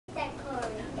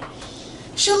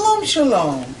Shalom,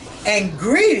 shalom, and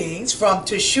greetings from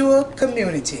Teshua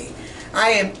community. I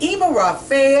am Ima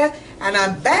Rafea, and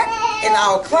I'm back in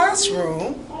our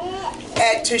classroom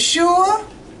at Teshua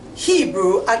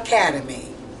Hebrew Academy.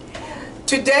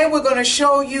 Today we're going to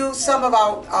show you some of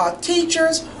our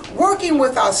teachers working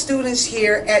with our students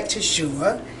here at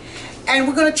Teshua, and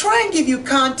we're going to try and give you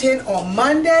content on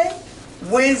Monday,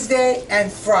 Wednesday,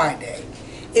 and Friday.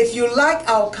 If you like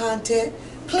our content,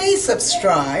 please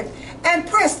subscribe and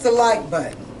press the like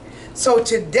button. So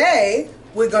today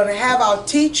we're going to have our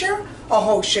teacher,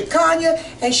 Aho Shekanya,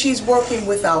 and she's working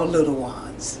with our little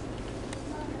ones.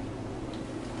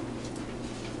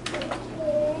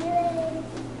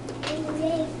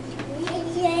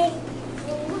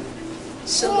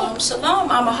 Shalom,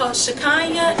 shalom. I'm Aho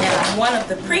Shekanya, and I'm one of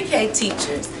the pre-K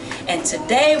teachers. And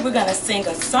today we're going to sing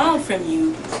a song from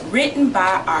you written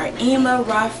by our Ima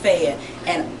Rafea.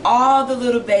 And all the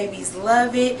little babies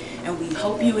love it, and we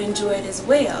hope you enjoy it as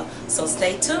well. So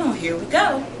stay tuned. Here we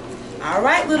go. All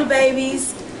right, little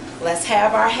babies. Let's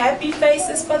have our happy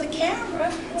faces for the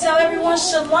camera. Tell everyone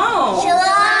shalom. Shalom.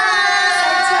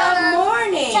 Tell good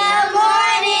morning. Good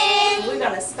morning. We're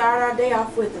going to start our day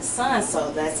off with the sun,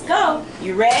 so let's go.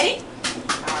 You ready?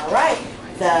 All right.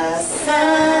 The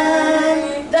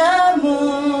sun, the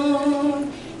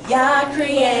moon, Yah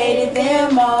created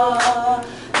them all.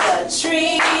 The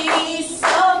trees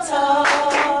so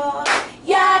tall,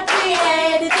 Yah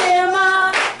created them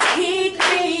all. He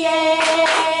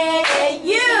created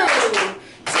you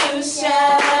to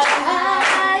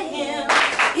shine Him.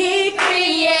 He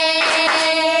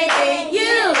created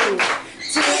you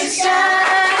to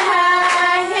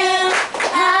shine Him.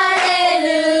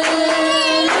 Hallelujah,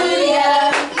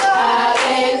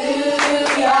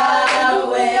 hallelujah,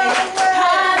 Yahweh.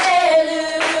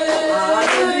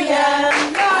 Hallelujah,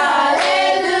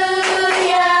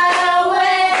 hallelujah,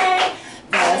 Yahweh.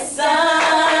 The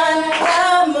sun, the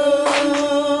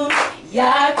moon,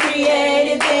 Yah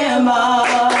created them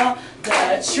all.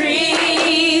 The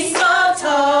trees so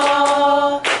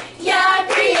tall, Yah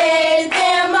created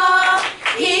them all.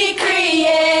 He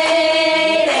created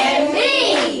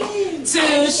me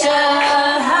to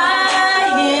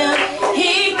shine Him.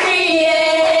 He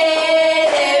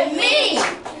created me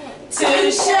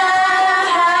to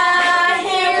shine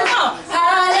Him. Come on.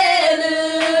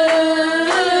 Hallelujah,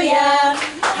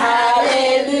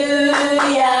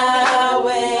 hallelujah,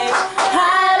 Yahweh.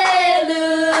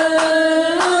 Hallelujah,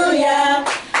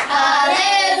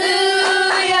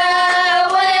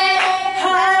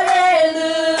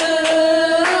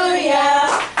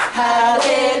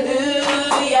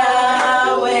 hallelujah,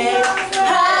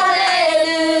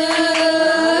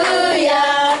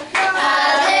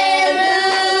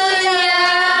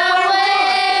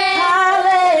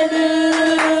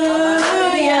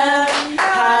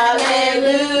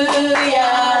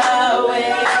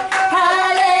 Yahweh.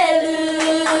 Hallelujah,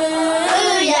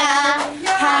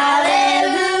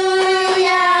 hallelujah,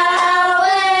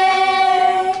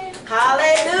 Yahweh.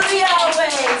 Hallelujah,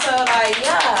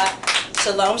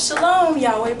 Shalom, shalom,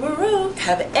 Yahweh Baruch.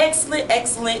 Have an excellent,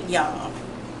 excellent Yom.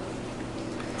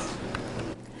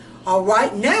 All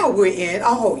right, now we're in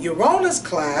Aho Yerona's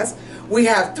class. We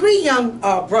have three young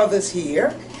brothers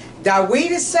here.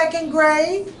 Dawid is second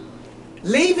grade,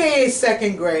 Levi is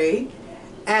second grade,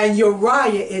 and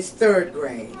Uriah is third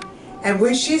grade.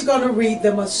 And she's going to read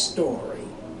them a story.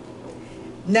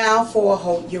 Now for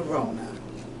Aho Yerona.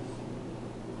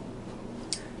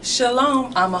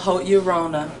 Shalom, I'm Aho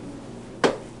Yerona.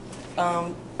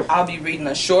 I'll be reading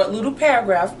a short little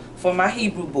paragraph for my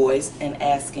Hebrew boys and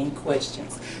asking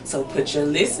questions. So put your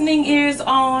listening ears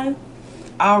on.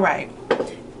 All right.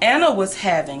 Anna was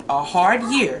having a hard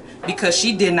year because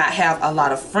she did not have a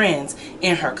lot of friends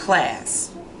in her class.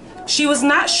 She was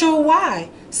not sure why,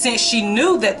 since she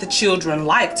knew that the children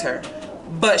liked her,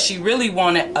 but she really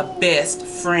wanted a best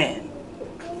friend.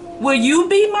 "Will you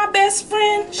be my best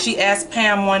friend?" she asked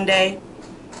Pam one day.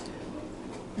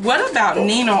 "What about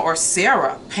Nina or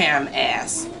Sarah?" Pam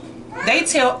asked. "They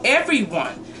tell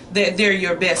everyone that they're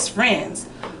your best friends,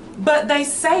 but they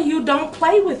say you don't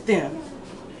play with them."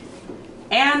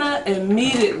 Anna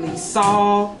immediately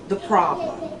saw the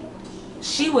problem.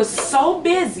 She was so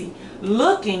busy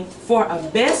looking for a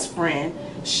best friend,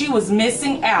 she was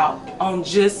missing out on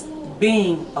just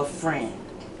being a friend.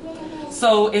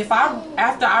 So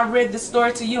after I read the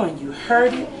story to you and you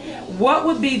heard it, what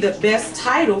would be the best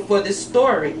title for this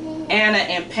story? Anna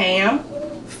and Pam,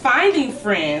 finding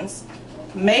friends,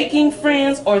 making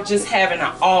friends, or just having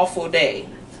an awful day?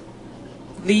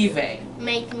 Levi.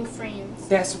 Making friends.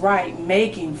 That's right,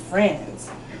 making friends.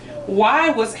 Why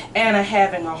was Anna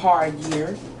having a hard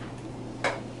year?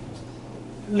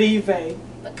 Leave a.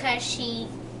 Because she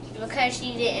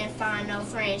didn't find no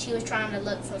friends. She was trying to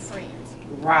look for friends.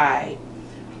 Right.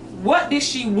 What did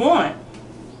she want?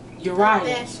 Uriah.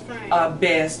 Best friend. A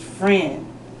best friend.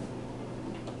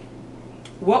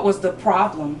 What was the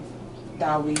problem,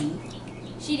 Dawid?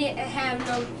 She didn't have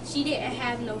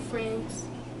no friends.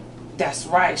 That's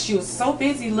right. She was so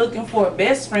busy looking for a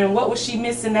best friend. What was she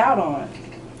missing out on?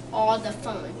 All the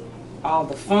fun. All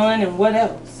the fun and what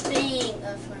else? Being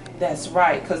a friend. That's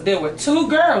right, because there were two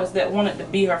girls that wanted to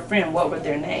be her friend. What were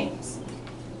their names?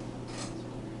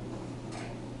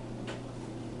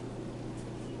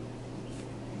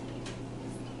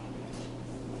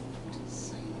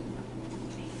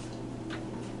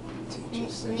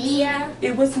 Nia.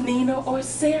 It was Nina or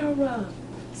Sarah.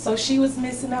 So she was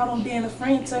missing out on being a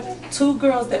friend to two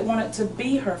girls that wanted to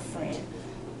be her friend.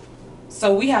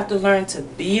 So we have to learn to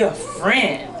be a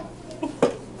friend.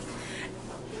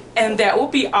 And that will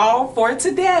be all for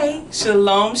today.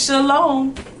 Shalom,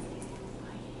 shalom.